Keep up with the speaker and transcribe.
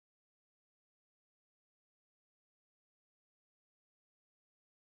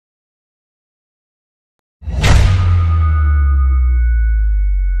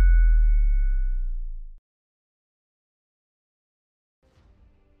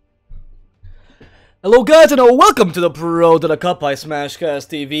Hello guys and welcome to the ProDota Cup by Smashcast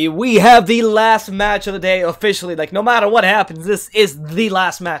TV. We have the last match of the day officially. Like, no matter what happens, this is the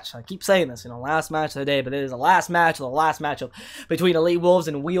last match. I keep saying this, last match of the day, but it is the last matchup between Elite Wolves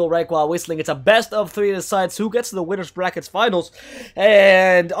and Wheelwreck while whistling. It's a best of 3 that decides who gets to the winners brackets finals.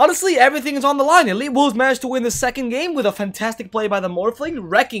 And honestly, everything is on the line. Elite Wolves managed to win the second game with a fantastic play by the Morphling,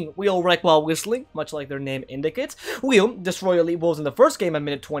 wrecking Wheelwreck while whistling, much like their name indicates. Wheel destroyed Elite Wolves in the first game at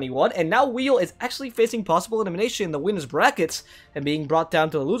minute 21, and now Wheel is actually facing possible elimination in the winners brackets and being brought down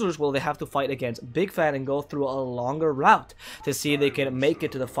to the losers where they have to fight against Big Fan and go through a longer route to see if they can make it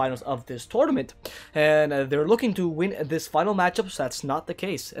to the finals of this tournament. And they're looking to win this final matchup, so that's not the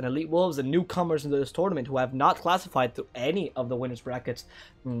case. And Elite Wolves, the newcomers into this tournament who have not classified to any of the winners brackets,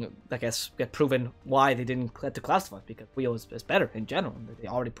 I guess get proven why they didn't get to classify, because Wheel is better in general. They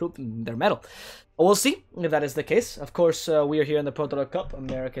already proved their medal. We'll see if that is the case. Of course, we are here in the ProDota Cup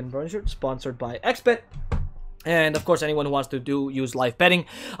American Burn Shirt, sponsored by XBet. And of course, anyone who wants to use live betting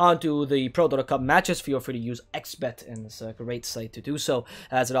onto the ProDota Cup matches, feel free to use XBet, and it's a great site to do so,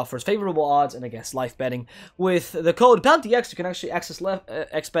 as it offers favorable odds and, I guess, live betting. With the code BOUNTYX, you can actually access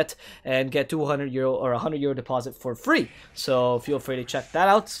XBet and get €200 or €100 deposit for free. So feel free to check that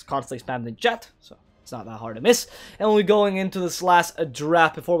out. It's constantly spammed in chat, so it's not that hard to miss. And we'll be going into this last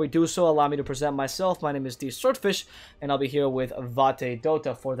draft. Before we do so, allow me to present myself. My name is DSwordfish, and I'll be here with Vätte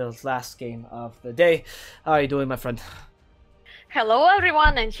Dota for the last game of the day. How are you doing, my friend? Hello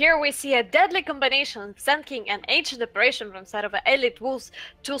everyone, and here we see a deadly combination of Sand King and Ancient Operation from side of Elite Wolves.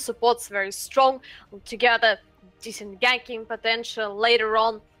 Two supports very strong together, decent ganking potential later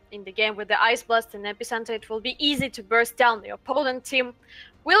on in the game with the Ice Blast and Epicenter. It will be easy to burst down the opponent team.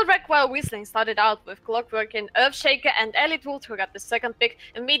 Wheelwreck while whistling started out with Clockwork and Earthshaker, and Elite Wolves, who got the second pick,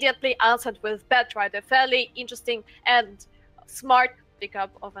 immediately answered with Batrider. Fairly interesting and smart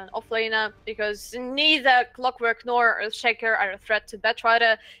pickup of an offlaner, because neither Clockwork nor Earthshaker are a threat to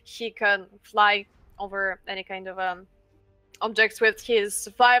Batrider. He can fly over any kind of objects with his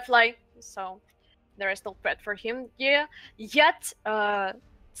Firefly, so there is no threat for him here. Yet,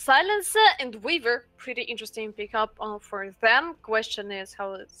 Silencer and Weaver, pretty interesting pickup for them. Question is,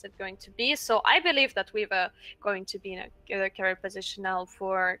 how is it going to be? So I believe that Weaver going to be in a carry position now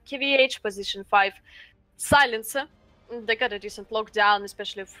for KVH, position 5. Silencer, they got a decent lockdown,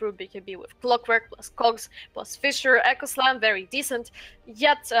 especially through BKB with Clockwork, plus Cogs, plus Fisher, Echo Slam, very decent.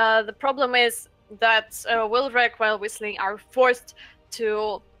 Yet the problem is that Wheelwreck while whistling are forced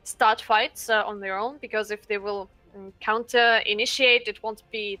to start fights on their own, because if they will counter initiate, it won't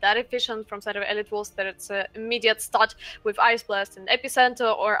be that efficient from side of Elite Wolves, that it's an immediate start with Ice Blast and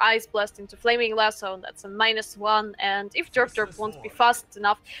Epicenter, or Ice Blast into Flaming Lasso, and that's a -1, and if Derp won't be fast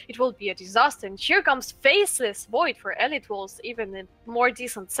enough, it will be a disaster. And here comes Faceless Void for Elite Wolves, even a more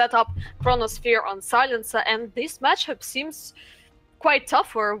decent setup, Chronosphere on Silencer, and this matchup seems quite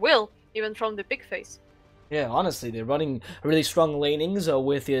tough for Will, even from the big face. Yeah, honestly, they're running really strong lanings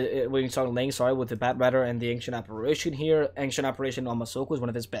with the with the Batrider and the Ancient Apparition here. Ancient Apparition on Masoku is one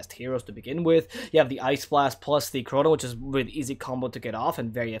of his best heroes to begin with. You have the Ice Blast plus the Chrono, which is a really easy combo to get off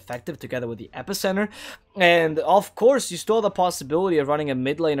and very effective together with the Epicenter. And of course, you still have the possibility of running a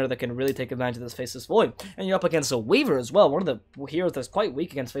mid laner that can really take advantage of this Faceless Void. And you're up against a Weaver as well, one of the heroes that's quite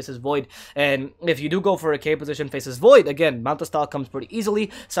weak against Faceless Void. And if you do go for a K position Faceless Void, again, Manta style comes pretty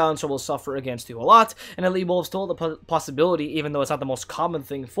easily. Silencer will suffer against you a lot, and Elite Wolves still have the possibility, even though it's not the most common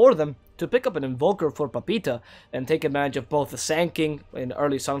thing for them, to pick up an Invoker for Papita and take advantage of both the Sand King in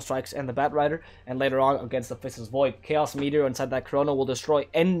early Sunstrikes and the Batrider, and later on against the Faceless Void. Chaos Meteor inside that Chrono will destroy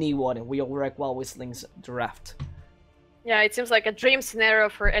anyone in Wheelwreck while whistling's draft. Yeah, it seems like a dream scenario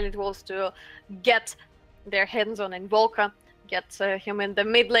for Elite Wolves to get their hands on Invoker, get him in the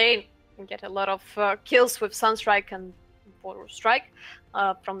mid lane, and get a lot of kills with Sunstrike and Border Strike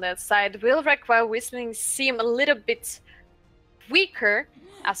from that side. Wheelwreck while whistling seem a little bit weaker,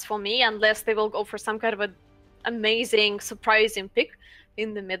 as for me, unless they will go for some kind of an amazing, surprising pick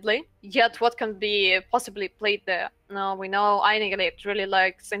in the mid lane. Yet what can be possibly played there? No, we know Annihilate really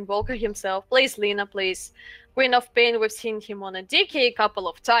likes Invoker himself, plays Lina, plays Queen of Pain. We've seen him on a DK a couple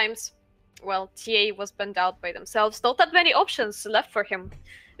of times. Well, TA was banned out by themselves. Not that many options left for him.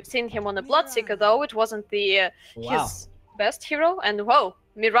 We've seen him on a Bloodseeker, though. It wasn't the his best hero. And whoa,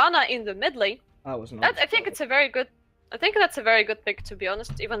 Mirana in the mid lane. I think it's a very good. I think that's a very good pick, to be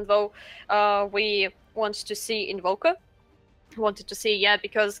honest. Even though we want to see Invoker, wanted to see, yeah,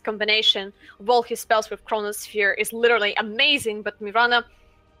 because combination of all his spells with Chronosphere is literally amazing. But Mirana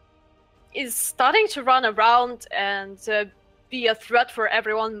is starting to run around and be a threat for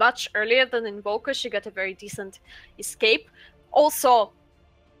everyone much earlier than Invoker. She got a very decent escape. Also,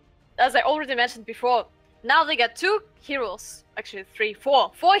 as I already mentioned before, now they got 2 heroes, actually 3,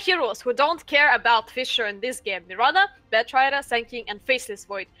 4 heroes who don't care about Fissure in this game. Mirana, Batrider, Sand King, and Faceless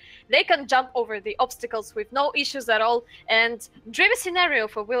Void. They can jump over the obstacles with no issues at all, and dream a scenario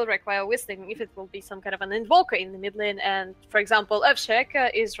for will require wisdom if it will be some kind of an invoker in the mid lane, and for example,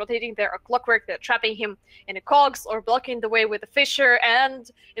 Evshek is rotating their clockwork, they're trapping him in a cogs or blocking the way with a Fissure,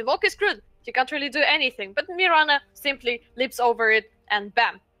 and invoke is screwed. You can't really do anything, but Mirana simply leaps over it, and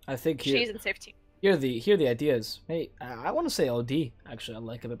bam, I think she's in safety. Here the idea is, hey, I want to say OD, actually. I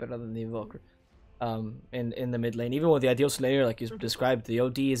like it a bit better than the Invoker. In the mid lane. Even with the ideal scenario, like you described, the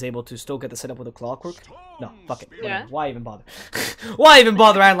OD is able to still get the setup with the clockwork. No, fuck it. Yeah. Why even bother? Why even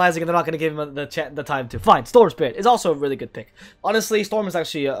bother analyzing if they're not going to give him the time to? Fine, Storm Spirit is also a really good pick. Honestly, Storm is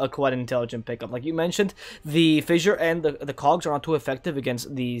actually a quite an intelligent pickup. Like you mentioned, the Fissure and the Cogs are not too effective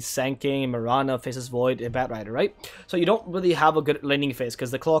against the Sand King, Mirana, Faceless Void, and Batrider, right? So you don't really have a good laning phase because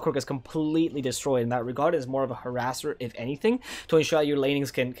the clockwork is completely destroyed in that regard. It's more of a harasser, if anything, to ensure your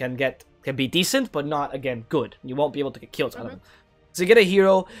lanings can be decent, but not, again, good. You won't be able to get kills out of them. So you get a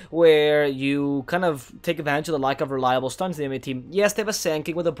hero where you kind of take advantage of the lack of reliable stuns in the enemy team. Yes, they have a Sand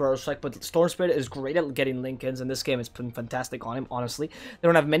King with a Burst Strike, but Storm Spirit is great at getting Lincolns, and this game has been fantastic on him, honestly. They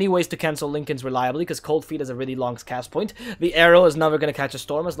don't have many ways to cancel Lincolns reliably, because Cold Feet has a really long cast point. The Arrow is never going to catch a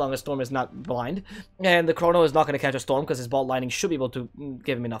Storm, as long as Storm is not blind. And the Chrono is not going to catch a Storm, because his bot lining should be able to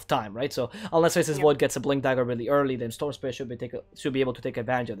give him enough time, right? So, unless Faceless Void gets a Blink Dagger really early, then Storm Spirit should be able to take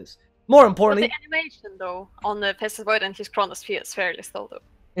advantage of this. More importantly... But the animation, though, on the Faceless Void and his Chronosphere is fairly slow, though.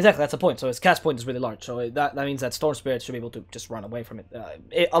 Exactly, that's the point. So his cast point is really large. So that means that Storm Spirit should be able to just run away from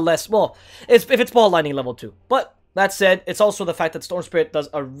it. Unless, well, if it's ball lightning level 2. But that said, it's also the fact that Storm Spirit does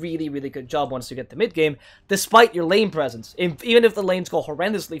a really, really good job once you get to mid-game, despite your lane presence. Even if the lanes go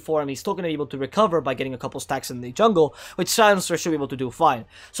horrendously for him, he's still going to be able to recover by getting a couple stacks in the jungle, which Silencer should be able to do fine.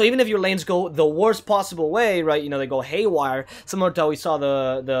 So even if your lanes go the worst possible way, right, you know, they go haywire, similar to how we saw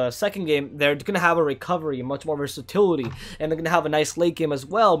the second game, they're going to have a recovery, much more versatility, and they're going to have a nice late game as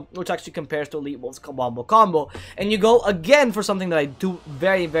well, which actually compares to Elite Wolf's Wombo Combo. And you go, again, for something that I do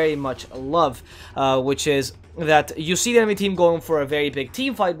very, very much love, which is that you see the enemy team going for a very big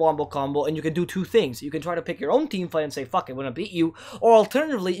team fight Wombo combo, and you can do 2 things. You can try to pick your own team fight and say, fuck it, we're gonna beat you, or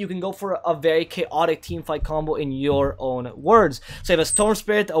alternatively, you can go for a very chaotic team fight combo in your own words. So you have a Storm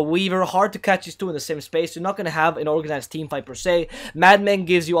Spirit, a Weaver, hard to catch these 2 in the same space. You're not gonna have an organized team fight per se. Madman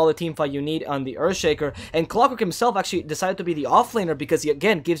gives you all the team fight you need on the Earthshaker, and Clockwork himself actually decided to be the offlaner because he,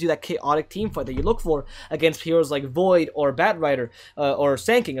 again, gives you that chaotic team fight that you look for against heroes like Void or Batrider, or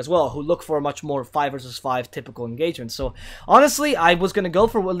Sand King as well, who look for a much more 5 versus 5 typical engagement. So honestly, I was gonna go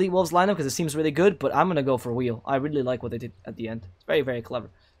for Elite Wolves lineup because it seems really good, but I'm gonna go for Wheel. I really like what they did at the end. It's very, very clever.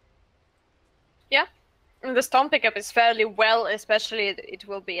 Yeah, and the Storm pickup is fairly well, especially it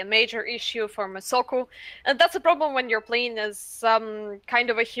will be a major issue for Masoku, and that's a problem when you're playing as some kind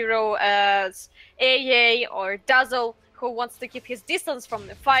of a hero as AA or Dazzle, who wants to keep his distance from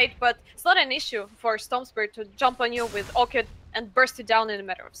the fight, but it's not an issue for Storm Spirit to jump on you with Orchid and burst you down in a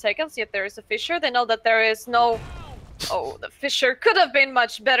matter of seconds. Yet there is a Fissure. They know that there is no... Oh, the Fissure could have been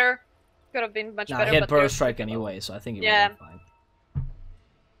much better. Could have been much better. He had Burst Strike anyway, so I think it would have been fine.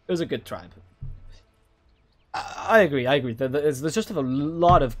 It was a good try. I agree. There's just a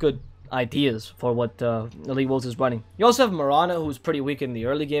lot of good ideas for what Elite Wolves is running. You also have Mirana, who's pretty weak in the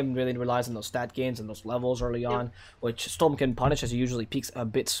early game and really relies on those stat gains and those levels early on, which Storm can punish as he usually peaks a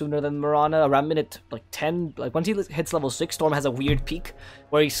bit sooner than Mirana. Around minute like 10, like once he hits level 6, Storm has a weird peak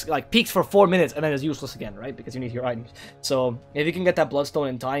where he's like peaks for 4 minutes and then is useless again, right? Because you need your items. So if you can get that Bloodstone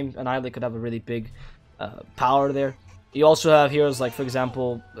in time, Annihilate could have a really big power there. You also have heroes like, for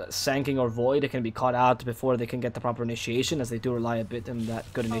example, Sand King or Void that can be caught out before they can get the proper initiation, as they do rely a bit on that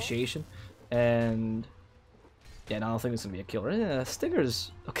good initiation. And yeah, no, I don't think it's gonna be a killer. Yeah,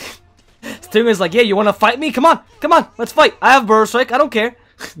 Stinger's okay. Stinger's like, yeah, you wanna fight me? Come on, let's fight. I have Burst Strike, I don't care.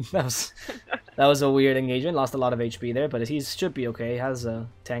 that was a weird engagement. Lost a lot of HP there, but he should be okay. He has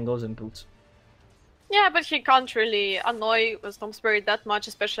tangos and boots. Yeah, but he can't really annoy Storm Spirit that much,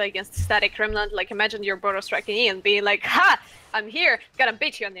 especially against Static Remnant. Like, imagine your Burrow striking in and being like, ha! I'm here! Gotta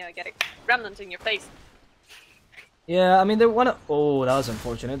beat you, and then I get a Remnant in your face. Yeah, I mean, they wanna... Oh, that was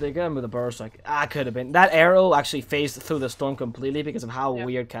unfortunate. They got him with a Burrow Strike. Ah, could have been. That arrow actually phased through the storm completely because of how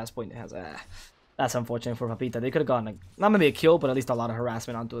weird cast point it has. That's unfortunate for Papita. They could have gotten, like, not maybe a kill, but at least a lot of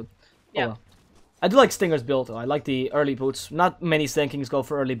harassment onto it. Yeah. Oh, well. I do like Stinger's build, though. I like the early boots. Not many Sand Kings go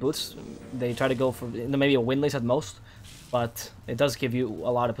for early boots. They try to go for maybe a win lace at most. But it does give you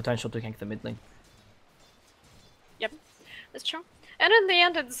a lot of potential to gank the mid lane. Yep, that's true. And in the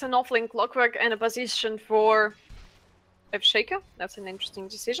end, it's an offlane Clockwork and a position for of Shaker. That's an interesting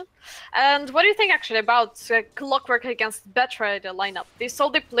decision. And what do you think actually about Clockwork against Batrider lineup? They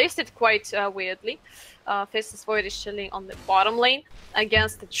placed it quite weirdly. Faceless Void is chilling on the bottom lane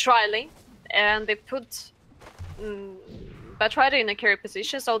against the tri lane, and they put Batrider in a carry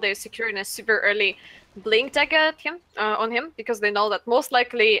position, so they're securing a super early blink tag at him on him, because they know that most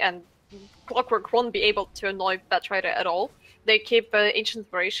likely and Clockwork won't be able to annoy Batrider at all. They keep Ancient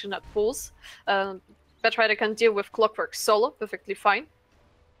Inspiration at pools. Batrider can deal with Clockwork solo perfectly fine.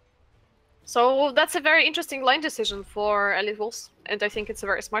 So that's a very interesting line decision for Elite Wolves, and I think it's a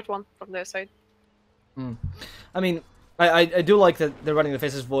very smart one from their side. I mean, I do like that they're running the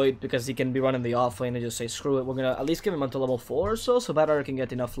Faceless Void, because he can be running the off lane and just say, screw it, we're gonna at least give him until level 4 or so Batrider can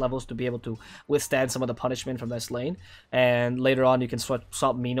get enough levels to be able to withstand some of the punishment from this lane. And later on, you can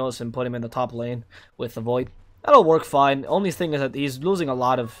swap Minos and put him in the top lane with the Void. That'll work fine. Only thing is that he's losing a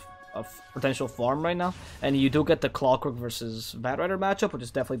lot of potential farm right now, and you do get the Clockwork versus Batrider matchup, which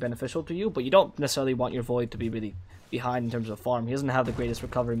is definitely beneficial to you, but you don't necessarily want your Void to be really behind in terms of farm. He doesn't have the greatest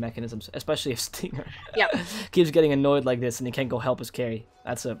recovery mechanisms, especially if Stinger keeps getting annoyed like this and he can't go help his carry.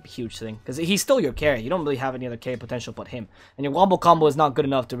 That's a huge thing, because he's still your carry. You don't really have any other carry potential but him, and your wombo combo is not good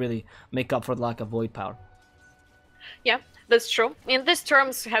enough to really make up for the lack of Void power. Yeah, that's true. In these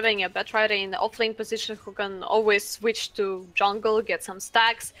terms, having a Batrider in the offlane position who can always switch to jungle, get some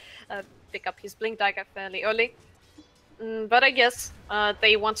stacks, pick up his blink dagger fairly early. But I guess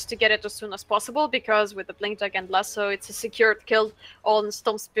they want to get it as soon as possible, because with the blink dagger and lasso, it's a secured kill on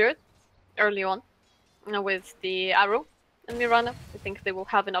Storm Spirit early on with the arrow and Mirana. I think they will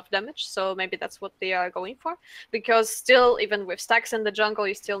have enough damage, so maybe that's what they are going for. Because still, even with stacks in the jungle,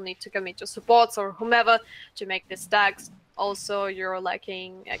 you still need to commit to supports or whomever to make the stacks. Also, you're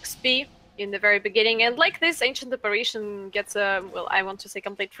lacking XP in the very beginning, and like this, Ancient Apparition gets a, well, I want to say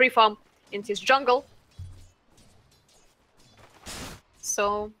complete free farm into his jungle.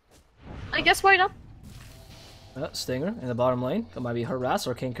 So, I guess why not? Stinger in the bottom lane. That might be harass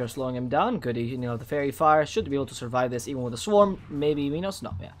or Kinker slowing him down. Good, you know, the Fairy Fire should be able to survive this even with a Swarm. Maybe Minos?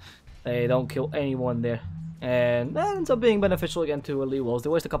 No, yeah. They don't kill anyone there. And that ends up being beneficial again to Elite Wolves. They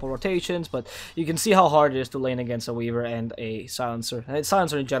waste a couple rotations, but you can see how hard it is to lane against a Weaver and a Silencer. And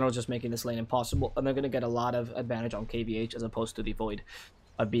Silencer in general is just making this lane impossible, and they're going to get a lot of advantage on KVH as opposed to the Void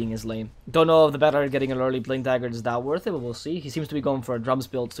being his lane. Don't know if the Batrider getting an early Blink Dagger is that worth it, but we'll see. He seems to be going for a Drums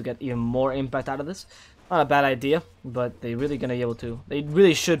build to get even more impact out of this. Not a bad idea, but they really gonna be able to. They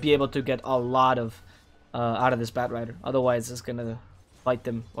really should be able to get a lot of out of this Batrider. Otherwise, it's gonna bite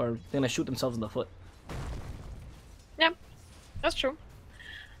them, or they're gonna shoot themselves in the foot. Yeah, that's true.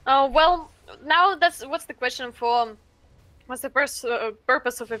 Well, now what's the question for? What's the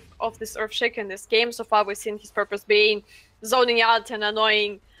purpose of this Earthshaker in this game? So far, we've seen his purpose being zoning out and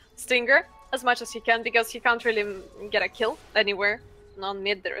annoying Stinger as much as he can, because he can't really get a kill anywhere. On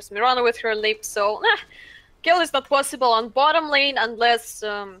mid, there's Mirana with her leap, so kill is not possible on bottom lane unless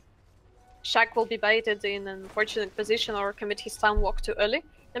Shaq will be baited in an unfortunate position or commit his time walk too early.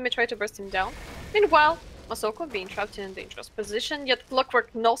 Let me try to burst him down. Meanwhile, Masoko being trapped in a dangerous position, yet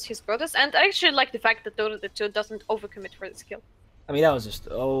Clockwork knows his purpose, and I actually like the fact that Dota 2 doesn't overcommit for this kill. I mean, that was just,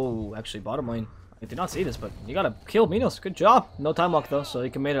 oh, actually bottom lane. I did not see this, but you gotta kill Minos. Good job. No time walk though, so he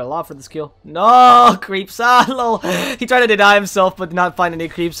committed a lot for this kill. No, creeps. Ah, lol. He tried to deny himself, but did not find any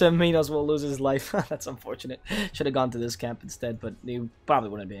creeps, and Minos will lose his life. That's unfortunate. Should have gone to this camp instead, but he probably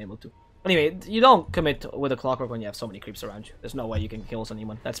wouldn't have been able to. Anyway, you don't commit with a Clockwork when you have so many creeps around you. There's no way you can kill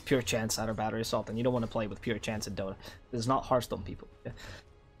anyone. That's pure chance out of Battery Assault, and you don't want to play with pure chance in Dota. This is not Hearthstone, people. Yeah.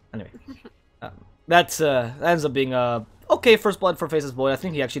 Anyway, that ends up being a okay first blood for Faceless Void. I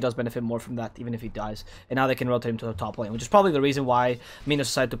think he actually does benefit more from that, even if he dies. And now they can rotate him to the top lane, which is probably the reason why Minos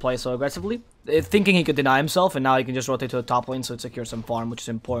decided to play so aggressively, thinking he could deny himself, and now he can just rotate to the top lane so it secures some farm, which is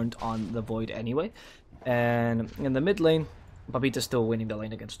important on the Void anyway. And in the mid lane, Babita's still winning the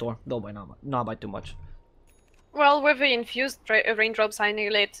lane against Thor, though by not by too much. Well, with the infused raindrops,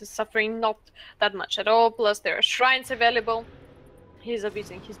 Annihilate is suffering not that much at all, plus there are shrines available. He's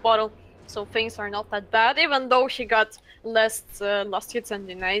abusing his bottle, so things are not that bad, even though he got less last hits and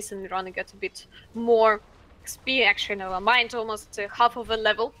denies, and Mirana got a bit more XP. Actually, never mind, almost half of a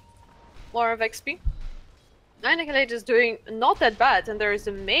level more of XP. Annihilate is doing not that bad, and there is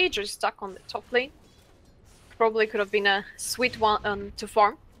a major stack on the top lane. Probably could have been a sweet one to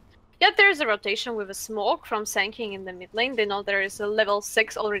farm. Yet there is a rotation with a smoke from Sanking in the mid lane. They know there is a level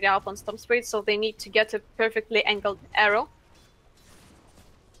 6 already up on Storm Spirit, so they need to get a perfectly angled arrow.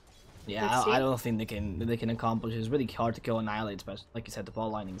 Yeah, I don't think they can accomplish it. It's really hard to kill Annihilate, especially like you said, the ball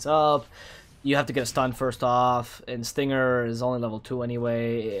lining's up. You have to get a stun first off, and Stinger is only level 2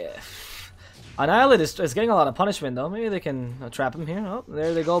 anyway. Annihilate is getting a lot of punishment though. Maybe they can trap him here. Oh,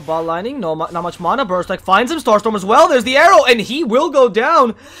 there they go. Ball lining. No, not much mana. Burst like finds him. Starstorm as well. There's the arrow, and he will go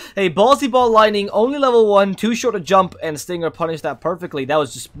down. A ballsy ball lining. Only level 1. Too short to jump, and Stinger punished that perfectly. That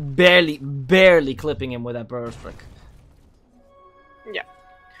was just barely clipping him with that burst brick. Yeah,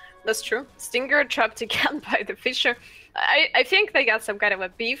 that's true. Stinger trapped again by the Fisher. I think they got some kind of a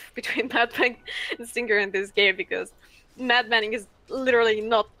beef between Madman and Stinger in this game because Madman is literally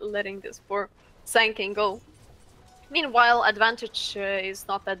not letting this poor Sanking go. Meanwhile, advantage is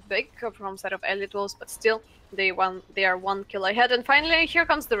not that big from side of Elite Wolves, but still they are 1 kill ahead. And finally, here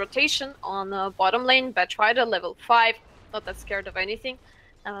comes the rotation on bottom lane. Batrider level 5, not that scared of anything.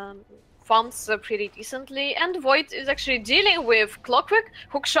 Farms pretty decently, and Void is actually dealing with Clockwork.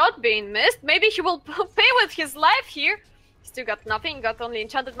 Hookshot being missed. Maybe he will pay with his life here. Still got nothing. Got only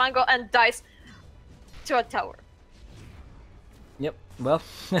Enchanted Mango and dies to a tower. Yep, well,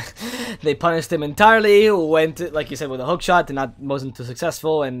 they punished him entirely, went, like you said, with a hook shot, wasn't too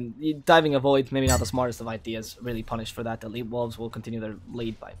successful, and diving a Void, maybe not the smartest of ideas, really punished for that. The Elite Wolves will continue their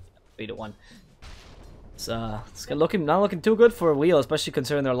lead by 3-1. It's not looking too good for Wheel, especially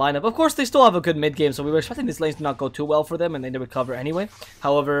considering their lineup. Of course, they still have a good mid game, so we were expecting these lanes to not go too well for them, and they would cover anyway.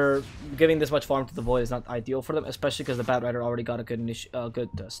 However, giving this much farm to the Void is not ideal for them, especially because the Batrider already got a good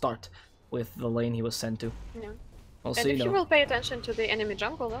start with the lane he was sent to. Yeah. We'll and see, if you will pay attention to the enemy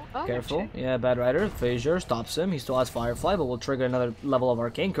jungle though. Oh, careful. actually. Yeah, Batrider. Fissure stops him. He still has Firefly, but will trigger another level of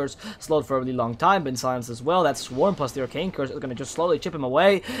Arcane Curse. Slowed for a really long time, been silenced as well. That Swarm plus the Arcane Curse is going to just slowly chip him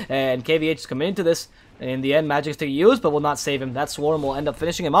away. And KVH is coming into this. In the end, Magic's to use, but will not save him. That Swarm will end up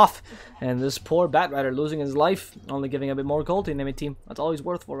finishing him off. And this poor Batrider losing his life, only giving a bit more gold to the enemy team. That's all he's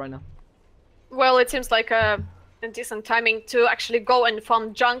worth for right now. Well, it seems like a decent timing to actually go and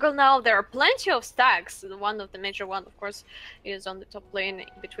farm jungle now. There are plenty of stacks. One of the major one, of course, is on the top lane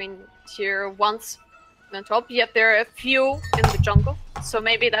between tier 1s and top. Yet there are a few in the jungle. So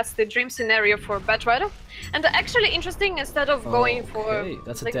maybe that's the dream scenario for Batrider. And actually interesting, instead of going for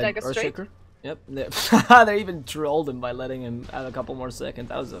that's a like dead straight. Earthshaker. Yep, they even trolled him by letting him add a couple more seconds.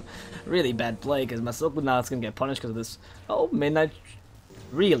 That was a really bad play because Masoku now is going to get punished because of this. Oh, Midnight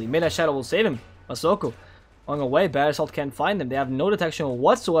Shadow will save him. Masoku going away. Bad Assault can't find them. They have no detection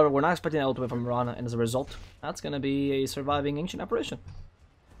whatsoever. We're not expecting that ultimate from Mirana, and as a result, that's going to be a surviving Ancient Apparition.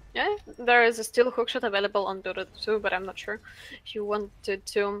 Yeah, there is a still hookshot available on Dota 2, but I'm not sure if you wanted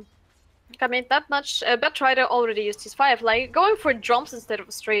to commit that much. Batrider already used his Firefly, going for jumps instead of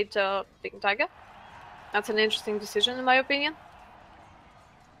a straight Big Tiger. That's an interesting decision, in my opinion.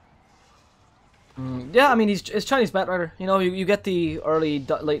 Yeah, I mean, it's Chinese Batrider. You know, you get the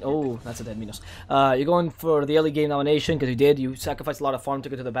late. Oh, that's a dead Minos. You're going for the early game nomination because you sacrificed a lot of farm to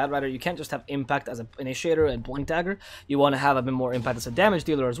get to the Batrider. You can't just have impact as an initiator and blink dagger. You want to have a bit more impact as a damage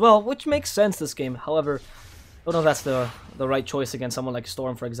dealer as well, which makes sense this game. However, I don't know if that's the right choice against someone like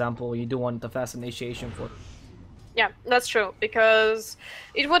Storm, for example. You do want the fast initiation for. Yeah, that's true, because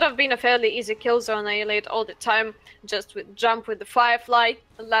it would have been a fairly easy kill zone Annihilate all the time, just with jump with the Firefly,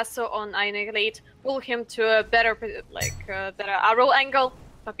 lasso on Annihilate, pull him to a better arrow angle.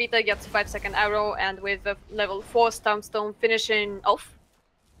 Papita gets a 5-second arrow, and with the level 4 Stormstone finishing off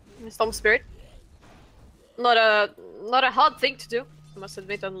Storm Spirit. Not a hard thing to do, I must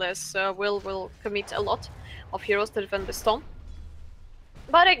admit, unless will commit a lot of heroes to defend the Storm.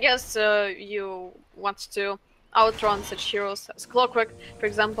 But I guess you want to outrun such heroes as Clockwork, for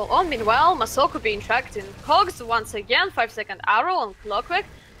example. Oh, meanwhile, Masoku being tracked in Cogs once again. 5-second arrow on Clockwork.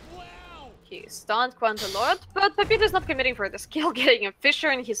 He stunned Quantalord, but Papita is not committing for the skill, getting a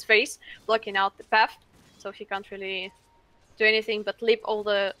fissure in his face, blocking out the path, so he can't really do anything but leap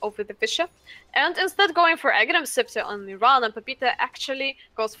over the fissure. And instead going for Aghanim Scepter on Miran, and Papita actually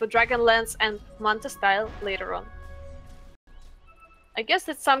goes for Dragonlance and Manta style later on. I guess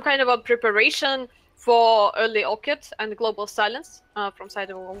it's some kind of a preparation for early Orchid and Global Silence from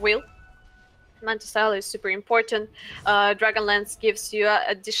side of Wheel. Manta style is super important. Dragonlance gives you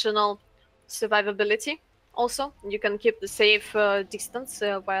additional survivability. Also, you can keep the safe distance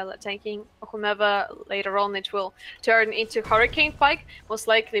while attacking whomever. Later on, it will turn into Hurricane Pike, most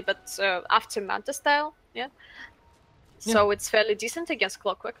likely, but after Manta style, yeah. So it's fairly decent against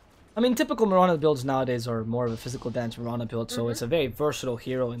Clockwork. I mean, typical Mirana builds nowadays are more of a physical dance Mirana build, so it's a very versatile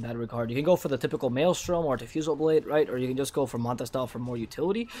hero in that regard. You can go for the typical Maelstrom or Diffusal Blade, right? Or you can just go for Manta style for more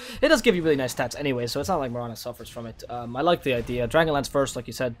utility. It does give you really nice stats anyway, so it's not like Mirana suffers from it. I like the idea. Dragonlance first, like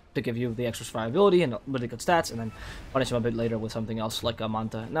you said, to give you the extra survivability and really good stats, and then punish him a bit later with something else like a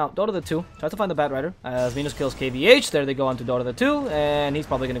Manta. Now, Dota 2 tries to find the Batrider. As Venus kills KVH, there they go onto Dota 2, and he's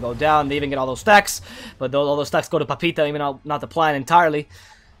probably going to go down. They even get all those stacks, but all those stacks go to Papita, even though not the plan entirely.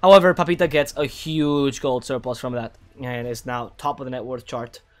 However, Papita gets a huge gold surplus from that, and is now top of the net worth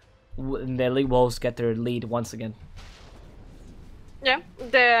chart. And the Elite Wolves get their lead once again. Yeah,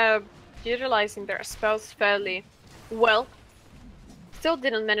 they're utilizing their spells fairly well. Still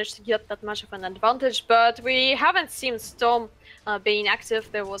didn't manage to get that much of an advantage, but we haven't seen Storm being active.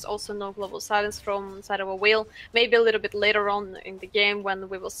 There was also no global silence from side of a whale. Maybe a little bit later on in the game when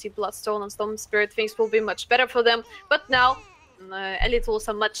we will see Bloodstone and Storm Spirit, things will be much better for them. But now, Elite Wolves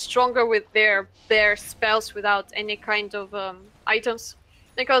are much stronger with their spells without any kind of items.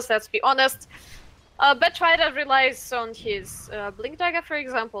 Because, let's be honest, Batrider relies on his Blink Dagger, for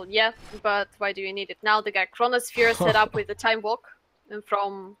example, yeah, but why do you need it now? They got Chronosphere set up with the Time Walk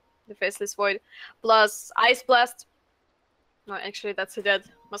from the Faceless Void, plus Ice Blast. No, actually, that's a dead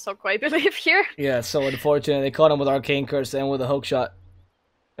Masoko, I believe, here. Yeah, so unfortunate. They caught him with Arcane Curse and with a hook shot.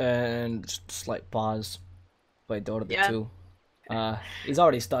 And just slight pause by Dota the 2. He's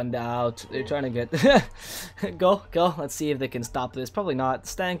already stunned out. They're trying to get... go. Let's see if they can stop this. Probably not.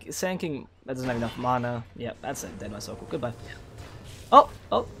 Sanking, that doesn't have enough mana. Yep, that's it. Dead Masoko. Goodbye. Oh,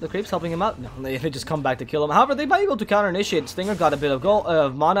 the creep's helping him out. No, they just come back to kill him. However, they might be able to counter-initiate. Stinger got a bit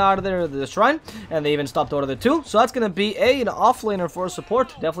of mana out of the shrine, and they even stopped Dota the 2. So that's going to be an offlaner for support.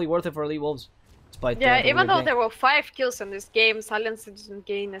 Definitely worth it for Elite Wolves. Yeah, even though there were 5 kills in this game, Silence didn't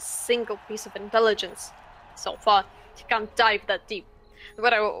gain a single piece of intelligence so far. You can't dive that deep.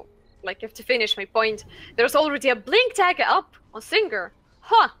 But I have to finish my point. There's already a Blink Dagger up on Stinger.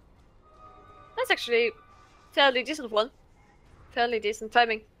 Huh. That's actually a fairly decent one. Fairly decent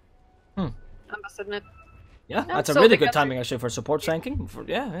timing. I must admit. Yeah, that's a really good timing actually for support Sanking.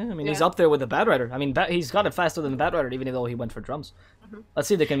 I mean, he's up there with the Batrider. I mean, he's got it faster than the Batrider, even though he went for drums. Let's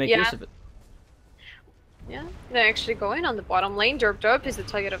see if they can make use of it. Yeah, they're actually going on the bottom lane. Derp is the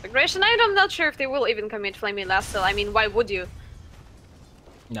target of aggression. I'm not sure if they will even commit Flaming Lasso. I mean, why would you?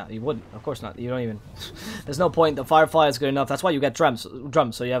 No, you wouldn't. Of course not. You don't even... There's no point. The Firefly is good enough. That's why you get drums,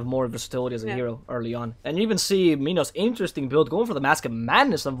 so you have more versatility as a hero early on. And you even see Minos' interesting build going for the Mask of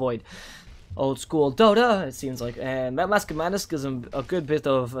Madness on Void. Old school Dota, it seems like. And that Mask of Madness gives him a good bit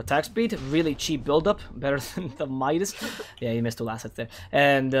of attack speed. Really cheap build-up. Better than the Midas. Yeah, he missed 2 last hits there.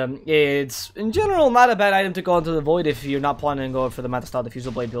 And it's, in general, not a bad item to go into the Void if you're not planning on going for the Meta-style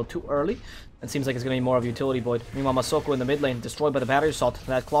Diffusal Blade build too early. It seems like it's going to be more of a utility Void. Meanwhile, Masoko in the mid lane, destroyed by the Battery Assault.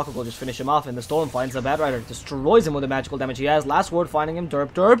 That Clock will just finish him off, and the Storm finds the Batrider, destroys him with the magical damage he has. Last word finding him,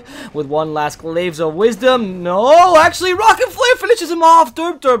 Derp, with one last Glaives of Wisdom. No, actually, Rocket Flare finishes him off.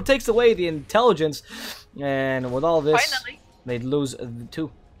 Derp takes away the intelligence, and with all this, they'd lose the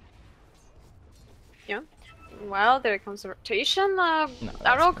 2. Yeah. Well, there comes a rotation.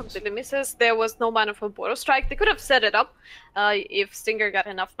 Arrow completely misses. There was no mana for Border Strike. They could have set it up if Stinger got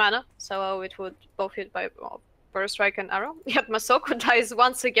enough mana, so it would both hit by Border Strike and Arrow. Yet Masoko dies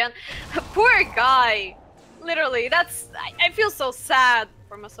once again. Poor guy! Literally, I feel so sad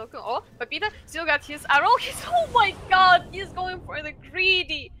for Masoko. Oh, Papita still got his Arrow. Oh my god, he's going for the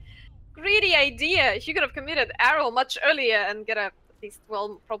greedy idea. He could have committed Arrow much earlier and get at least,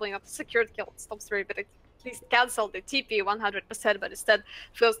 well, probably not a secured kill. Stop story, but at least cancel the TP 100%, but instead,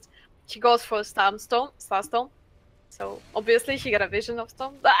 first he goes for Starstorm. So obviously he got a vision of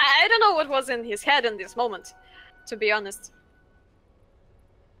Storm. I don't know what was in his head in this moment, to be honest.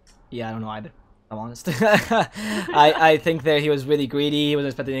 Yeah, I don't know either. I'm honest. I think that he was really greedy. He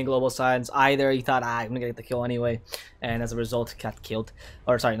wasn't expecting any global signs either. He thought, I'm gonna get the kill anyway, and as a result, got killed.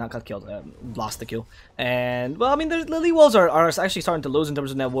 Or sorry, not got killed. Lost the kill. And well, I mean, the Elite Wolves are actually starting to lose in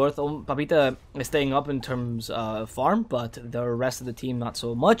terms of net worth. Papita is staying up in terms of farm, but the rest of the team not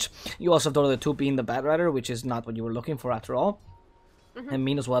so much. You also have Dota the 2 being the Batrider, which is not what you were looking for after all. And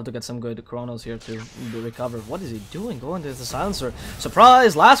Minos will have to get some good chronos here to recover. What is he doing? Going to the silencer.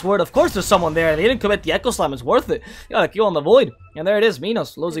 Surprise! Last word. Of course there's someone there. They didn't commit the Echo Slam. It's worth it. You got a kill on the Void. And there it is.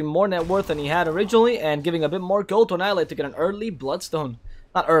 Minos losing more net worth than he had originally and giving a bit more gold to Annihilate to get an early Bloodstone.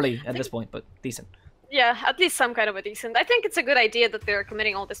 Not early at this point, but decent. Yeah, at least some kind of a decent. I think it's a good idea that they're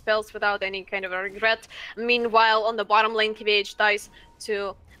committing all the spells without any kind of a regret. Meanwhile, on the bottom lane, TVH dies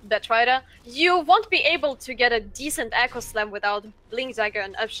to Batrider. You won't be able to get a decent Echo Slam without Blink Dagger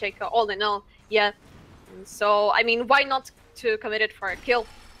and Earthshaker all in all. Yeah. So, I mean, why not to commit it for a kill,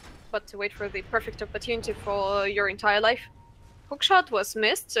 but to wait for the perfect opportunity for your entire life? Hookshot was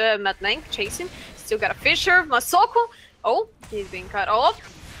missed. Mad Mank chasing. Still got a Fisher. Masoko. Oh, he's being cut off.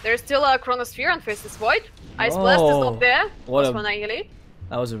 There's still a Chronosphere on Faceless Void. Ice Blast is not there. What a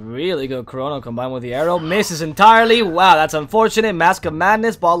That was a really good Chrono combined with the arrow. Misses entirely. Wow, that's unfortunate. Mask of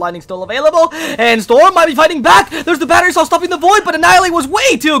Madness. Ball Lightning still available. And Storm might be fighting back. There's the battery saw stopping the void, but Annihilate was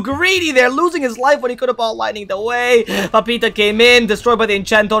way too greedy there, losing his life when he could have Ball Lightning the way. Papita came in, destroyed by the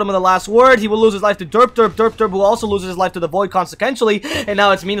Enchant Totem in the last word. He will lose his life to Derp, who also loses his life to the void consequentially. And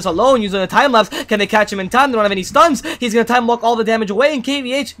now it's Minos alone using a time lapse. Can they catch him in time? They don't have any stuns. He's going to time walk all the damage away, and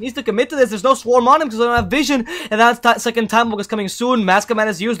KVH needs to commit to this. There's no swarm on him because they don't have vision, and that second time walk is coming soon. Mask of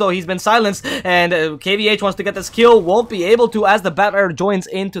Madness used, though. He's been silenced, and KVH wants to get this kill. Won't be able to as the Batman joins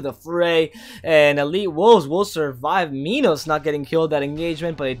into the fray, and Elite Wolves will survive. Minos not getting killed that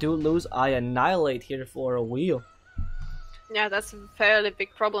engagement, but they do lose I Annihilate here for a wheel. Yeah, that's a fairly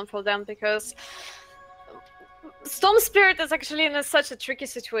big problem for them because Storm Spirit is actually in such a tricky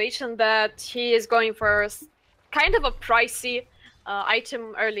situation that he is going for kind of a pricey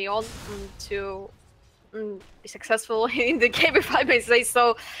item early on to be successful in the game, if I may say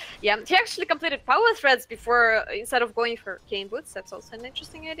so. Yeah, he actually completed power threads before instead of going for cane boots. That's also an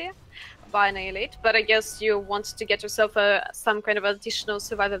interesting idea by Annihilate, but I guess you want to get yourself some kind of additional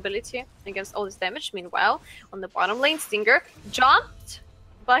survivability against all this damage. Meanwhile, on the bottom lane, Stinger jumped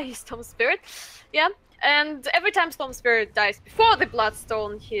by his Storm Spirit. Yeah, and every time Storm Spirit dies before the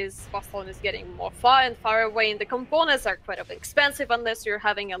Bloodstone, his Bloodstone is getting more far and far away, and the components are quite a bit expensive unless you're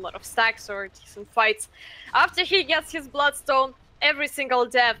having a lot of stacks or decent fights. After he gets his Bloodstone, every single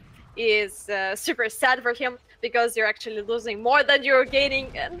death is super sad for him because you're actually losing more than you're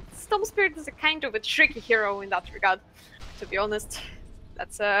gaining, and Storm Spirit is a kind of a tricky hero in that regard, to be honest.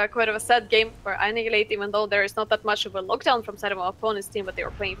 That's quite of a sad game for Annihilate, even though there is not that much of a lockdown from side of our opponent's team, but they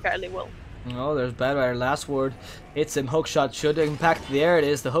were playing fairly well. Oh, there's Badrider. Last word. Hits him. Hookshot should impact. There it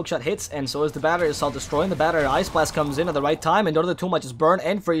is. The hookshot hits, and so is the Badrider. Assault destroying the Badrider. Ice Blast comes in at the right time, and the other two might just burn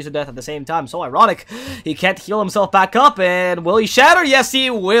and freeze to death at the same time. So ironic. He can't heal himself back up, and will he shatter? Yes,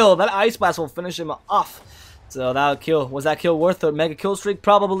 he will. That Ice Blast will finish him off. So that kill. Was that kill worth a mega kill streak?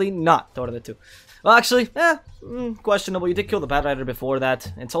 Probably not. Thought of it too. Well, actually, questionable. You did kill the Batrider before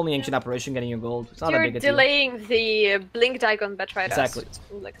that. It's only Ancient Apparition getting your gold. It's not a big deal. You're delaying the Blink Dagon Batrider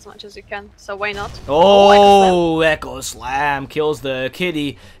like as much as you can, so why not? Oh, Echo Slam kills the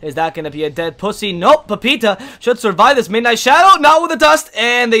kitty. Is that going to be a dead pussy? Nope, Papita should survive this Midnight Shadow. Not with the dust,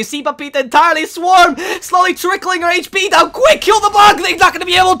 and they see Papita entirely swarm, slowly trickling her HP down. Quick, kill the bug. They're not going to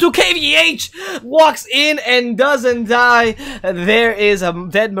be able to. KVH walks in and doesn't die. There is a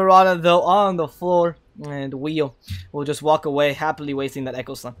dead Mirana, though, on the floor. And Wheel will just walk away, happily wasting that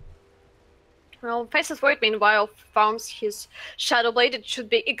Echo Slam. Well, Faceless Void, meanwhile, farms his Shadow Blade. It should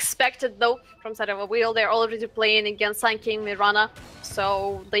be expected, though, from side of a Wheel. They're already playing against Sun King Mirana,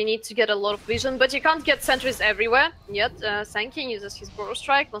 so they need to get a lot of vision. But you can't get sentries everywhere yet. Sun King uses his Burrow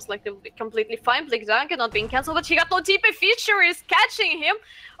Strike, most likely will be completely fine. Blink Dagger not being cancelled, but he got no TP. Fisher is catching him.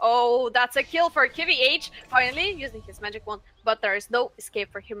 Oh, that's a kill for KVH, finally, using his Magic Wand. But there is no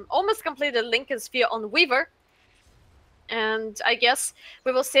escape for him. Almost completed Lincoln Sphere on Weaver. And I guess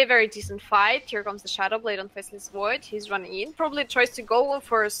we will see a very decent fight. Here comes the Shadow Blade on Faceless Void. He's running in. Probably tries to go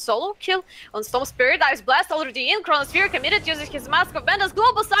for a solo kill on Storm Spirit. Ice Blast already in. Chronosphere committed, using his Mask of Madness.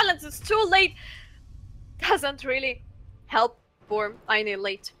 Global Silence is too late. Doesn't really help for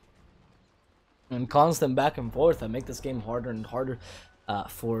Annihilate. And constant back and forth that make this game harder and harder.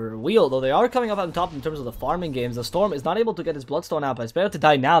 For Wheel, though they are coming up on top in terms of the farming games. The Storm is not able to get his Bloodstone out, but it's better to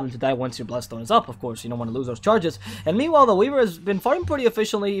die now than to die once your Bloodstone is up. Of course, you don't want to lose those charges. And meanwhile, the Weaver has been farming pretty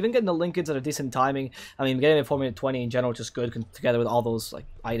efficiently, even getting the Linkage at a decent timing. I mean, getting it 4 minute 20 in general, which is good together with all those like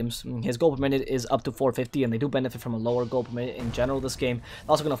items. His gold per minute is up to 450, and they do benefit from a lower gold per minute in general this game.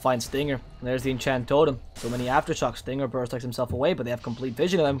 Also going to find Stinger. There's the Enchant Totem. So many Aftershocks. Stinger bursts himself away, but they have complete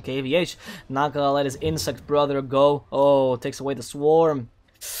vision of them. KVH not gonna let his insect brother go. Oh, takes away the Swarm.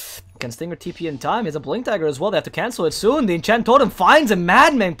 Can Stinger TP in time? He has a Blink Dagger as well. They have to cancel it soon. The Enchant Totem finds a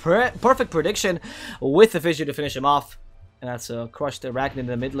Madman. Perfect prediction with the Fissure to finish him off. And that's a crushed Arachnid in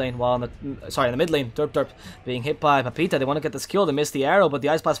the mid lane. While in the mid lane, Derp being hit by Papita. They want to get this kill. They miss the arrow, but the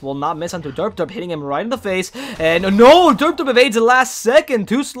Ice Blast will not miss onto Derp, hitting him right in the face. And no, Derp evades the last second.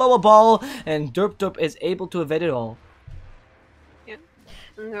 Too slow a ball, and Derp is able to evade it all. Yeah,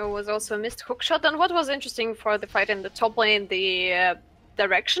 and there was also a missed hookshot. And what was interesting for the fight in the top lane, the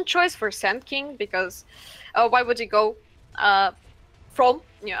direction choice for Sand King, because why would you go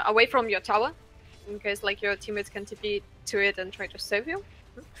away from your tower in case like your teammates can TP to it and try to save you?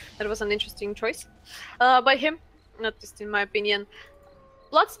 That was an interesting choice by him, not just in my opinion.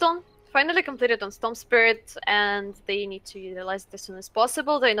 Bloodstone finally completed on Storm Spirit, and they need to utilize it as soon as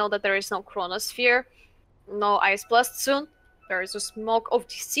possible. They know that there is no Chronosphere, no Ice Blast soon, There is a smoke of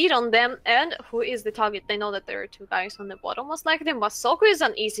deceit on them, and who is the target? They know that there are two guys on the bottom, most likely. Masoku is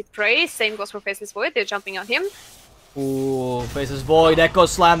an easy prey. Same goes for Faceless Void. They're jumping on him. Ooh, Faces Void, Echo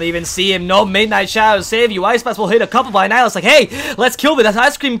Slam, they even see him. No Midnight Shadow to save you. Ice Blast will hit a couple by Nihilus. Like, hey, let's kill this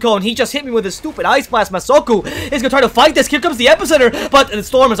ice cream cone. He just hit me with his stupid Ice Blast. Masoku is gonna try to fight this. Here comes the Epicenter, but the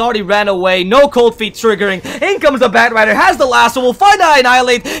Storm has already ran away. No Cold Feet triggering. In comes the Batrider, has the lasso, will find the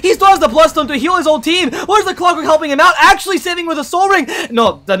Annihilate. He still has the Bloodstone to heal his own team. Where's the Clockwork helping him out? Actually saving with a Soul Ring.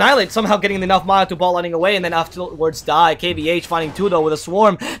 No, the Annihilate somehow getting enough mana to ball lining away, and then afterwards die. KVH finding 2 though with a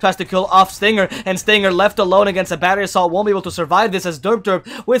Swarm. Tries to kill off Stinger, and Stinger left alone against a Battery Assault won't be able to survive this, as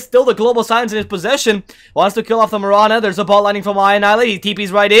Derp with still the Global Silence in his possession wants to kill off the Mirana. There's a ball lining from Annihilate. He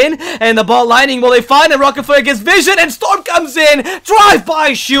TP's right in, and the ball lining, will they find it? Rocket Flare gets vision, and Storm comes in,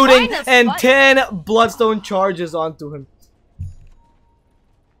 drive-by shooting, and 10 Bloodstone charges onto him.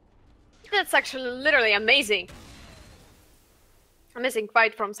 That's actually literally amazing. Amazing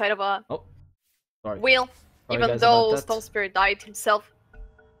fight from side of a wheel, even though Storm Spirit died himself.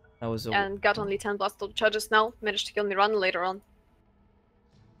 That was and got only 10 Bloodstone charges now. Managed to kill Mirana later on.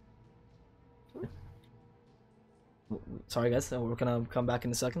 Sorry guys, we're gonna come back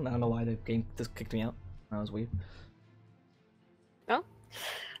in a second. I don't know why the game just kicked me out. That was weird. Oh,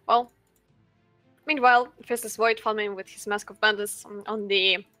 well. Meanwhile, Faceless Void farming with his Mask of Madness on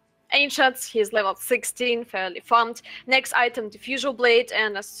the Ancients. He is level 16, fairly farmed. Next item, Diffusal Blade,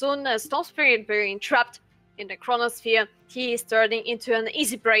 and as soon as Storm Spirit being trapped in the Chronosphere, he is turning into an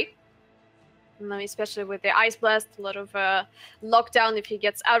easy prey. Especially with the Ice Blast, a lot of lockdown if he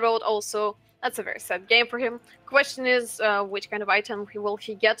gets arrowed also. That's a very sad game for him. Question is, which kind of item will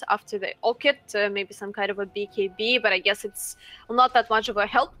he get after the Orchid? Maybe some kind of a BKB, but I guess it's not that much of a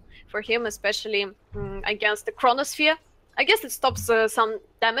help for him, especially against the Chronosphere. I guess it stops some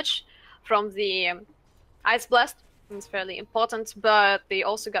damage from the Ice Blast. It's fairly important, but they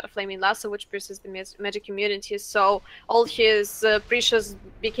also got a Flaming Lasso, which pierces the magic immunity, so all his precious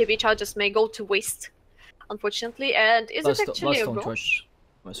BKB charges may go to waste, unfortunately. And is it actually a goal?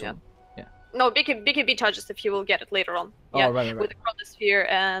 Yeah. No, BKB charges if you will get it later on. Oh, yeah, right. with the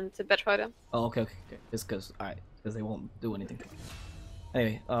Chronosphere and the Batrider. Oh, okay. Just because, alright, because they won't do anything.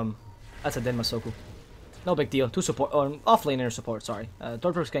 Anyway, that's a Den Masoku. No big deal. 2 support, off laner support, sorry.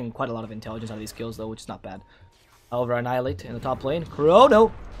 Dortberg's getting quite a lot of intelligence out of these kills though, which is not bad. However, Annihilate in the top lane.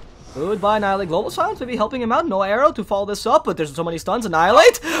 Chrono! Goodbye, Annihilate. Global Silence may be helping him out. No arrow to follow this up, but there's so many stuns.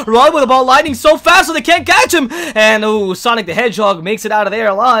 Annihilate! Run with the ball lightning so fast so they can't catch him! And, ooh, Sonic the Hedgehog makes it out of there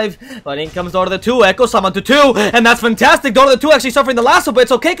alive. But in comes Dota the 2. Echo Summon to 2. And that's fantastic. Dota the 2 actually suffering the lasso, but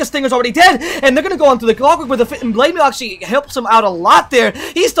it's okay because Stinger's already dead. And they're gonna go onto the Clockwork with the Fit and Blade Mail actually helps him out a lot there.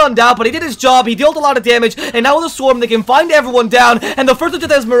 He's stunned out, but he did his job. He dealt a lot of damage. And now with the Swarm, they can find everyone down. And the first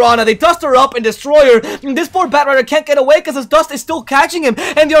one is Mirana. They dust her up and destroy her. And this poor Batrider can't get away because his dust is still catching him.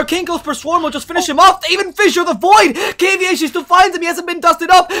 And the Arcane goes per Swarm will just finish him off. Even Fissure the Void! KVH still finds him. He hasn't been dusted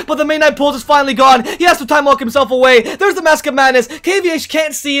up, but the main Night Pulse is finally gone. He has to time lock himself away. There's the Mask of Madness. KVH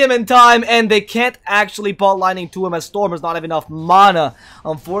can't see him in time, and they can't actually ball lining to him as Storm does not have enough mana.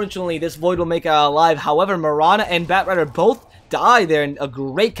 Unfortunately, this Void will make it out alive. However, Mirana and Batrider both die there in a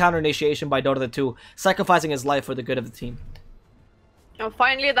great counter initiation by Dota the 2, sacrificing his life for the good of the team. And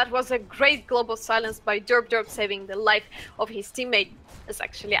finally, that was a great global silence by Derp, saving the life of his teammate. It's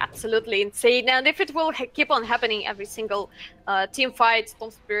actually absolutely insane, and if it will keep on happening every single team fight,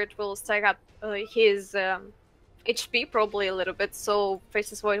 Storm Spirit will stack up his HP probably a little bit, so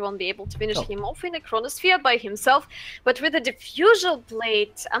Faceless Void won't be able to finish him off in a Chronosphere by himself. But with the Diffusal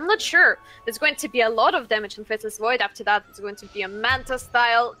Blade, I'm not sure. There's going to be a lot of damage on Faceless Void. After that, it's going to be a Manta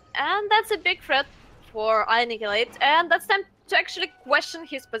style, and that's a big threat for Annihilate, and that's time to actually question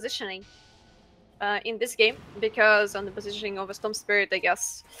his positioning in this game, because on the positioning of a Storm Spirit, I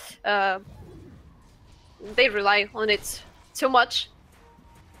guess they rely on it too much.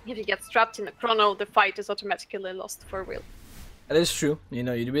 If he gets trapped in a chrono, the fight is automatically lost for real. That is true. You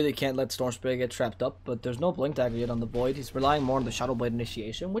know, you really can't let Storm Spirit get trapped up, but there's no Blink Dagger yet on the Void. He's relying more on the Shadow Blade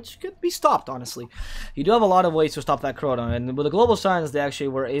initiation, which could be stopped, honestly. You do have a lot of ways to stop that chrono, and with the Global Silence, they actually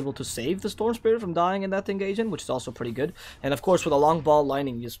were able to save the Storm Spirit from dying in that engagement, which is also pretty good. And of course, with a long ball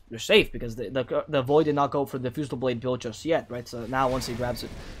lining, you're safe, because the Void did not go for the Diffusal Blade build just yet, right? So now, once he grabs it,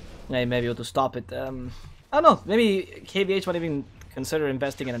 he may be able to stop it. I don't know, maybe KVH might even consider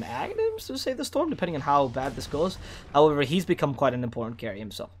investing in an Aghanim to save the Storm, depending on how bad this goes. However, he's become quite an important carry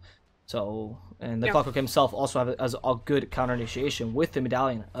himself. So, and the Clockwork himself also has a good counter initiation with the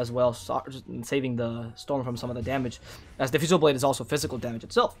medallion as well, saving the Storm from some of the damage, as the Fusible Blade is also physical damage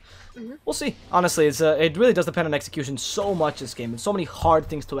itself. We'll see. Honestly, it really does depend on execution so much this game. There's so many hard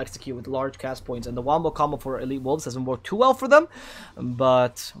things to execute with large cast points, and the Wombo combo for Elite Wolves doesn't work too well for them,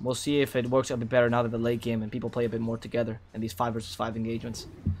 but we'll see if it works a bit better now that the late game and people play a bit more together in these 5 versus 5 engagements.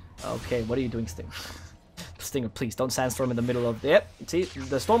 Okay, what are you doing, Sting? Stinger, please don't sandstorm in the middle of the... Yep, see,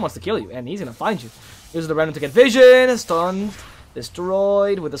 the Storm wants to kill you, and he's gonna find you. Uses the random to get vision, stunned,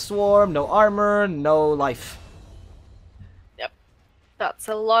 destroyed with a swarm, no armor, no life. Yep, that's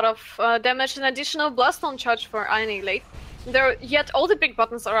a lot of damage and additional Bloodstone charge for Annihilate. Yet all the big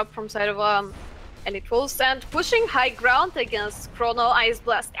buttons are up from side of Elite Wolves, and pushing high ground against Chrono, Ice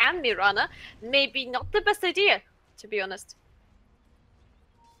Blast, and Mirana maybe not the best idea, to be honest.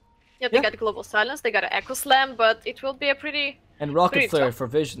 Yeah, they got Global Silence, they got an Echo Slam, but it will be a pretty... And Rocket Flare for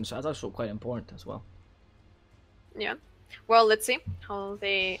vision, so that's also quite important as well. Yeah. Well, let's see how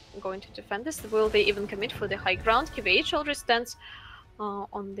they going to defend this. Will they even commit for the high ground? KVH already stands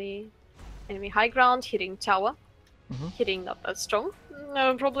on the enemy high ground, hitting tower. Hitting not as strong,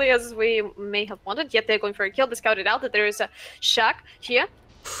 probably as we may have wanted, yet they're going for a kill. They scouted out that there is a shack here.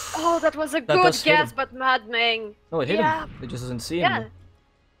 Oh, that was a good guess, but Madmang... No, it hit him. It just doesn't see him.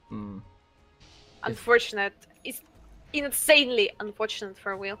 Unfortunate. It's insanely unfortunate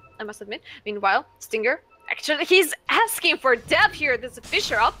for Will, I must admit. Meanwhile, Stinger, actually, he's asking for death here. There's a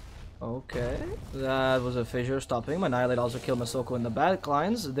Fissure up. Okay, that was a Fissure stopping him. Annihilate also killed Masoko in the back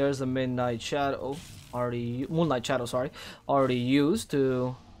lines. There's a Moonlight Shadow, sorry, already used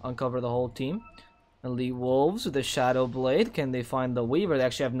to uncover the whole team. Elite Wolves with the Shadow Blade. Can they find the Weaver? They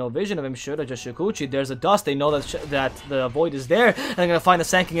actually have no vision of him. Should have just Shikuchi. There's a Dust. They know that the Void is there. And they're going to find the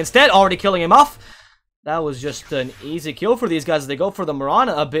Sanking instead. Already killing him off. That was just an easy kill for these guys. They go for the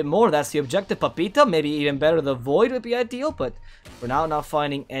Mirana a bit more. That's the objective. Papita, maybe even better. The Void would be ideal. But we're now not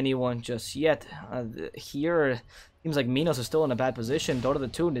finding anyone just yet. Here, seems like Minos is still in a bad position. Dota the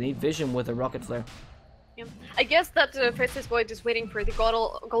 2, they need vision with a Rocket Flare. Yeah. I guess that Faceless Void is waiting for the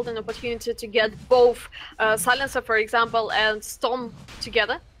golden opportunity to get both Silencer, for example, and Storm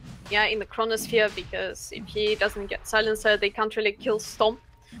together. Yeah, in the Chronosphere, because if he doesn't get Silencer, they can't really kill Storm.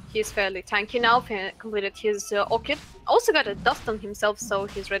 He's fairly tanky now, completed his Orchid. Also got a Dust on himself, so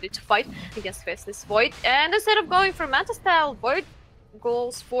he's ready to fight against Faceless Void. And instead of going for Manta style, Void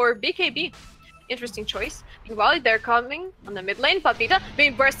goes for BKB. Interesting choice. Meanwhile, they're coming on the mid lane. Papita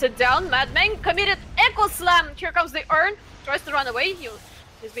being bursted down. Madmang committed Echo Slam. Here comes the Urn. Tries to run away.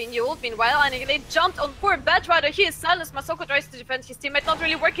 He's being ulted. Meanwhile, Annihilate jumped on poor Badrider. He is silenced. Masoko tries to defend his teammate. Not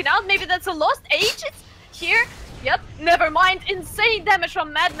really working out. Maybe that's a lost age. It's here. Yep. Never mind. Insane damage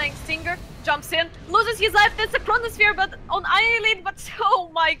from Madmang. Stinger jumps in. Loses his life. That's a Chronosphere, but on Annihilate. But oh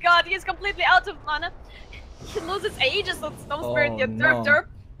my god. He is completely out of mana. He loses ages on Stone Spirit. Yet Derp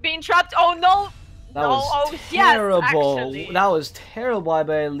being trapped. Oh no. That was terrible. Yes, that was terrible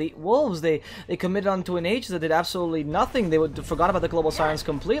by Elite Wolves. They committed onto an H that did absolutely nothing. They forgot about the global silence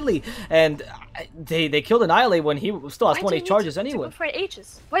completely, and they killed Annihilate when he still has 20 charges anyway. Go for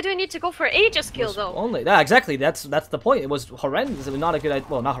Aegis? Why do we need to go for Aegis kill though? Only exactly. That's the point. It was horrendous. It was not a good idea.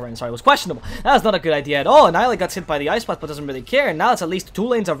 Well, not horrendous. Sorry, it was questionable. That was not a good idea at all. Annihilate got hit by the Ice Blast, but doesn't really care. And now it's at least 2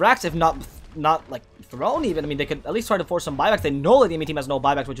 lanes of racks, if not like thrown even. I mean, they could at least try to force some buybacks. They know that the enemy team has no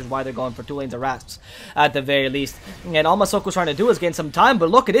buybacks, which is why they're going for 2 lanes of rasps at the very least. And all Masoko's trying to do is gain some time, but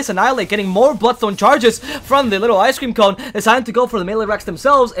look at this, Annihilate getting more Bloodstone charges from the little ice cream cone, deciding to go for the melee racks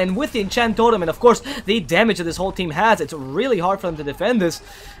themselves, and with the enchant totem and of course the damage that this whole team has, it's really hard for them to defend this.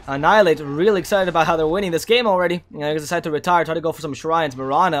 Annihilate really excited about how they're winning this game already. They decide to retire, try to go for some shrines.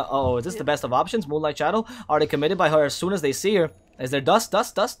 Mirana, is this the best of options? Moonlight Shadow, are they committed by her as soon as they see her? Is there dust?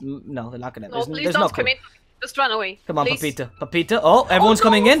 No, they're not gonna. No, please don't commit. Just run away. Come on, please. Papita. Oh, everyone's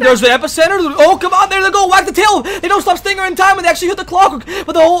coming in. There's the epicenter. Oh, come on, there they go. Whack the tail. They don't stop Stinger in time, and they actually hit the clock.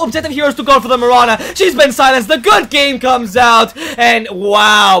 But the whole objective here is to go for the Mirana. She's been silenced. The good game comes out, and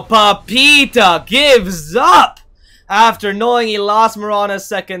wow, Papita gives up. After knowing he lost Mirana a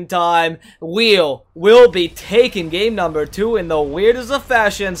second time, will be taking game number 2 in the weirdest of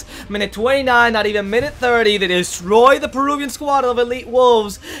fashions. Minute 29, not even minute 30, they destroy the Peruvian squad of Elite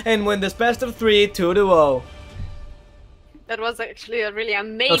Wolves and win this best of 3, 2-0. That was actually a really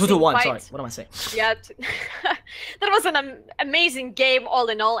amazing 2-1, fight. sorry. What am I saying? Yeah, that was an amazing game all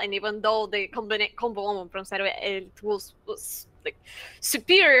in all, and even though the combo from side of Elite Wolves was like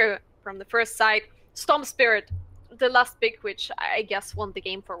superior from the first side, Storm Spirit, the last pick, which I guess won the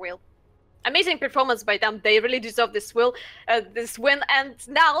game for Will. Amazing performance by them. They really deserve this win, and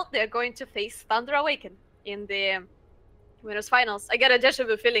now they're going to face Thunder Awaken in the Winners finals. I get a deja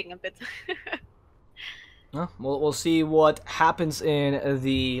vu feeling a bit. We'll see what happens in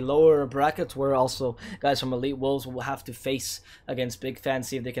the lower brackets, where also guys from Elite Wolves will have to face against Big Fan,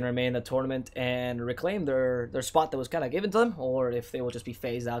 see if they can remain in the tournament and reclaim their spot that was kind of given to them, or if they will just be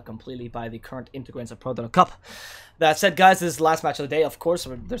phased out completely by the current integrants of ProDota Cup. That said, guys, this is the last match of the day. Of course,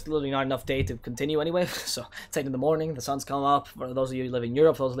 there's literally not enough day to continue anyway, so it's 8 in the morning, the sun's come up. For those of you who live in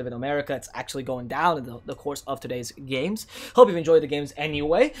Europe, for those who live in America, it's actually going down in the course of today's games. Hope you've enjoyed the games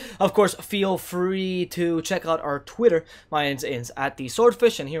anyway. Of course, feel free to check out our Twitter. Mine is at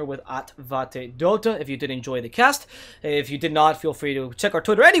DSwordfish, and here with at Vätte Dota if you did enjoy the cast. If you did not, feel free to check our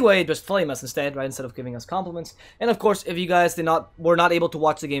Twitter anyway, just flame us instead, right, instead of giving us compliments. And of course, if you guys were not able to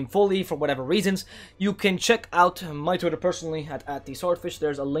watch the game fully for whatever reasons, you can check out my Twitter personally at DSwordfish.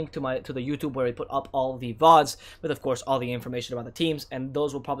 There's a link to the YouTube where we put up all the VODs with, of course, all the information about the teams, and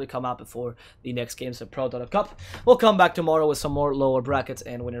those will probably come out before the next games of ProDota Cup. We'll come back tomorrow with some more lower brackets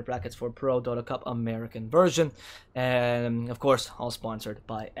and winner brackets for ProDota Cup American version, and of course, all sponsored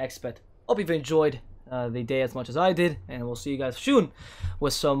by XBet. Hope you've enjoyed the day as much as I did, and we'll see you guys soon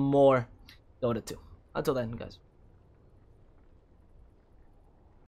with some more Dota 2. Until then, guys.